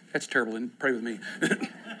about it. That's terrible, and pray with me.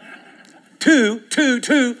 Two,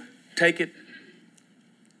 take it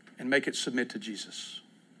and make it submit to Jesus.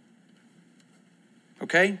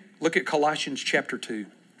 Okay? Look at Colossians chapter 2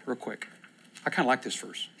 real quick. I kind of like this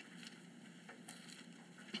verse.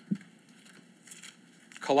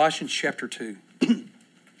 Colossians chapter 2.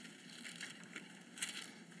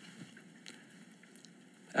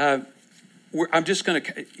 I'm just going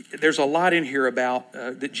to, there's a lot in here about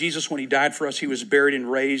that Jesus, when he died for us, he was buried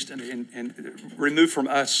and raised and removed from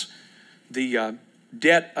us the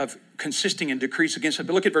debt of consisting in decrees against it.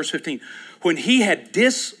 But look at verse 15. When he had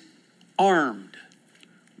disarmed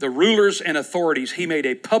the rulers and authorities, he made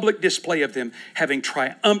a public display of them, having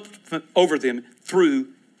triumphed over them through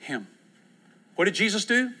him. What did Jesus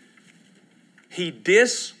do? He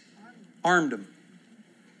disarmed them.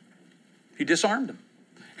 He disarmed them.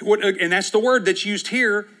 And that's the word that's used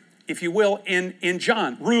here, if you will, in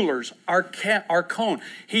John. Rulers, archon.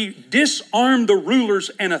 He disarmed the rulers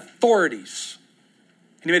and authorities.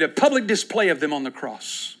 And he made a public display of them on the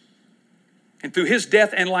cross. And through his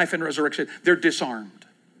death and life and resurrection, they're disarmed.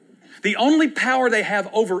 The only power they have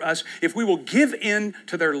over us, if we will give in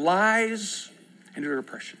to their lies and to their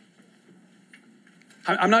oppression.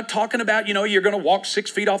 I'm not talking about, you're going to walk 6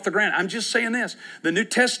 feet off the ground. I'm just saying this. The New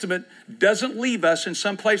Testament doesn't leave us in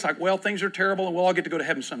some place like, well, things are terrible and we'll all get to go to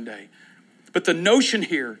heaven someday. But the notion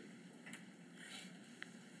here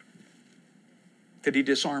that he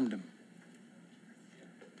disarmed them.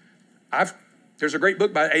 There's a great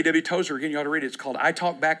book by A.W. Tozer. Again, you ought to read it. It's called I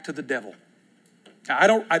Talk Back to the Devil.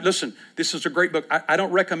 Now, listen, this is a great book. I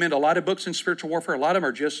don't recommend a lot of books in spiritual warfare. A lot of them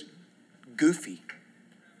are just goofy.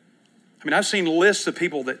 I mean, I've seen lists of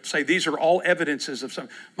people that say these are all evidences of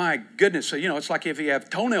something. My goodness, so, it's like if you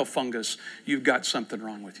have toenail fungus, you've got something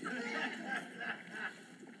wrong with you.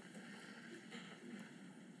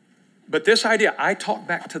 But this idea, I talk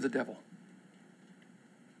back to the devil.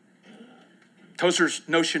 Tozer's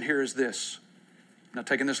notion here is this. I'm not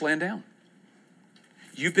taking this laying down.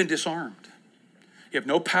 You've been disarmed. You have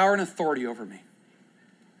no power and authority over me.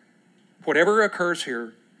 Whatever occurs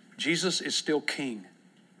here, Jesus is still king.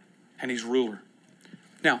 And he's ruler.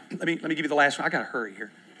 Now, let me give you the last one. I got to hurry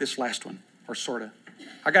here. This last one, or sort of.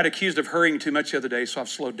 I got accused of hurrying too much the other day, so I've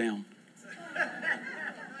slowed down.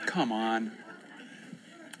 Come on.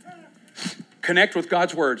 Connect with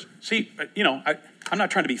God's words. See, I'm not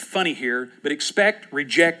trying to be funny here, but expect,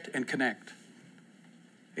 reject, and connect.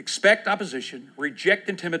 Expect opposition, reject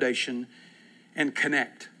intimidation, and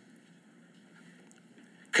connect.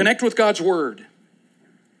 Connect with God's word.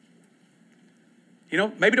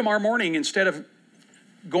 Maybe tomorrow morning, instead of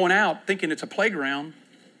going out thinking it's a playground,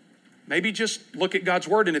 maybe just look at God's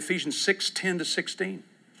word in Ephesians 6:10-16.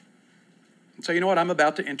 And say, you know what, I'm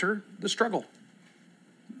about to enter the struggle.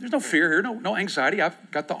 There's no fear here, no anxiety.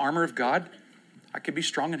 I've got the armor of God. I can be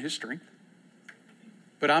strong in his strength.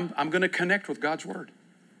 But I'm going to connect with God's word.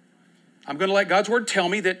 I'm going to let God's word tell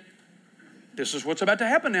me that this is what's about to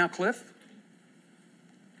happen now, Cliff.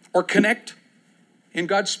 Or connect in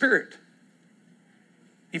God's Spirit.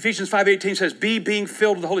 Ephesians 5:18 says, being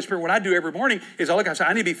filled with the Holy Spirit. What I do every morning is I look and say,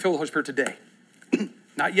 I need to be filled with the Holy Spirit today.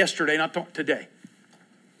 Not yesterday, not today.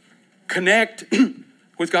 Connect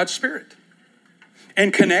with God's Spirit.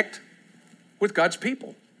 And connect with God's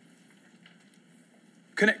people.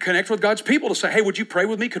 Connect with God's people to say, hey, would you pray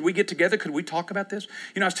with me? Could we get together? Could we talk about this?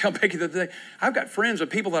 You know, I was telling Becky the other day, I've got friends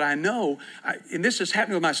and people that I know, and this is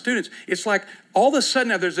happening with my students. It's like all of a sudden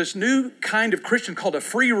now there's this new kind of Christian called a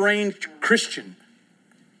free-range Christian.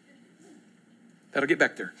 That'll get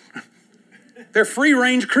back there. They're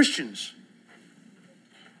free-range Christians.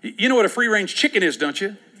 You know what a free-range chicken is, don't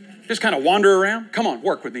you? Just kind of wander around. Come on,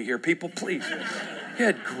 work with me here, people, please.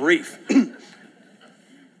 Good grief.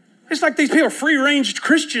 It's like these people are free-range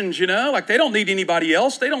Christians, you know, like they don't need anybody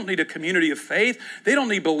else. They don't need a community of faith. They don't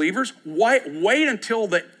need believers. Wait until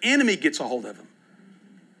the enemy gets a hold of them.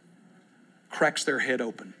 Cracks their head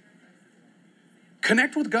open.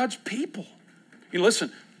 Connect with God's people. You know,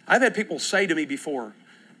 listen, I've had people say to me before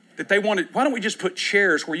that they wanted, why don't we just put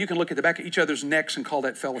chairs where you can look at the back of each other's necks and call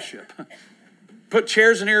that fellowship? Put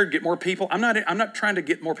chairs in here, get more people. I'm not trying to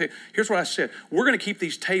get more people. Here's what I said. We're going to keep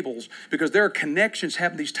these tables because there are connections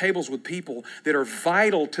happening these tables with people that are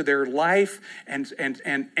vital to their life and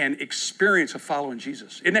experience of following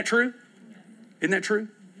Jesus. Isn't that true? Isn't that true?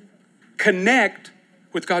 Connect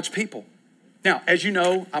with God's people. Now, as you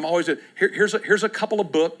know, I'm always here's a couple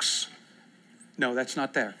of books. No, that's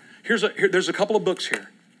not there. There's a couple of books here.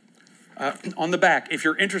 On the back, if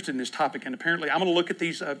you're interested in this topic, and apparently I'm going to look at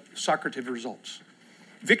these Socrative results.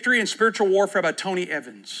 Victory in Spiritual Warfare by Tony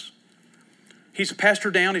Evans. He's a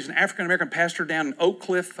pastor down. He's an African-American pastor down in Oak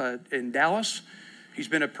Cliff in Dallas. He's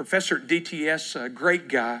been a professor at DTS, a great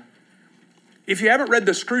guy. If you haven't read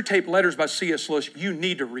the Screw Tape Letters by C.S. Lewis, you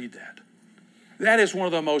need to read that. That is one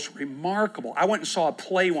of the most remarkable. I went and saw a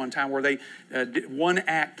play one time where they did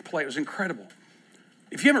one-act play. It was incredible.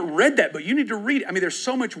 If you haven't read that book, you need to read it. I mean, there's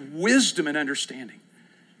so much wisdom and understanding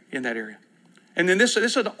in that area. And then this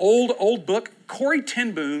is an old book. Corrie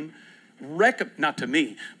ten Boom, not to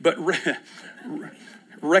me, but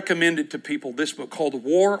recommended to people this book called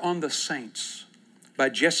War on the Saints by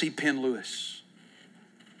Jesse Penn Lewis.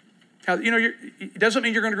 Now, you know, it doesn't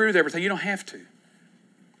mean you're going to agree with everything. You don't have to.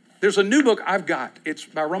 There's a new book I've got. It's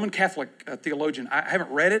by a Roman Catholic theologian. I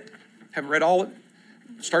haven't read it, haven't read all of it,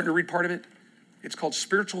 starting to read part of it. It's called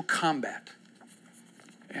Spiritual Combat.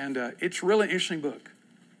 And it's really an interesting book.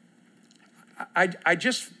 I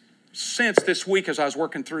just sensed this week as I was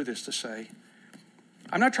working through this to say,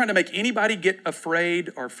 I'm not trying to make anybody get afraid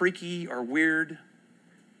or freaky or weird,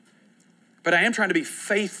 but I am trying to be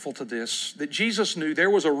faithful to this, that Jesus knew there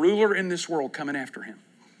was a ruler in this world coming after him.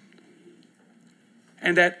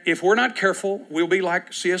 And that if we're not careful, we'll be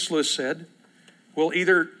like C.S. Lewis said, we'll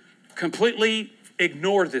either completely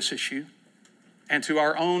ignore this issue and to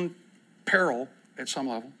our own peril at some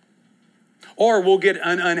level, or we'll get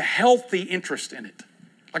an unhealthy interest in it.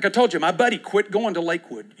 Like I told you, my buddy quit going to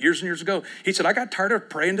Lakewood years and years ago. He said, I got tired of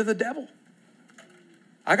praying to the devil.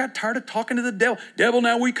 I got tired of talking to the devil. Devil,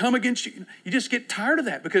 now we come against you. You just get tired of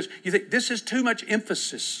that because you think this is too much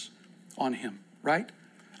emphasis on him, right?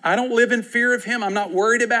 I don't live in fear of him. I'm not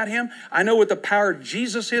worried about him. I know what the power of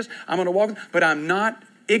Jesus is. I'm going to walk, but I'm not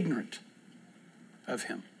ignorant of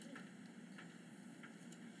him.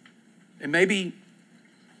 And maybe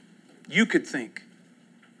you could think,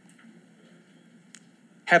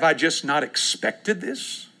 have I just not expected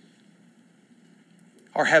this?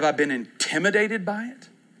 Or have I been intimidated by it?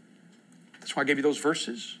 That's why I gave you those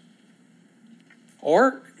verses.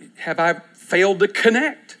 Or have I failed to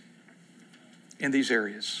connect in these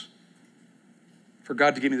areas for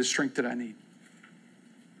God to give me the strength that I need?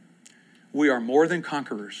 We are more than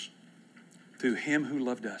conquerors through him who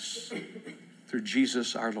loved us, through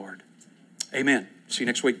Jesus our Lord. Amen. See you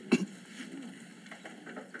next week.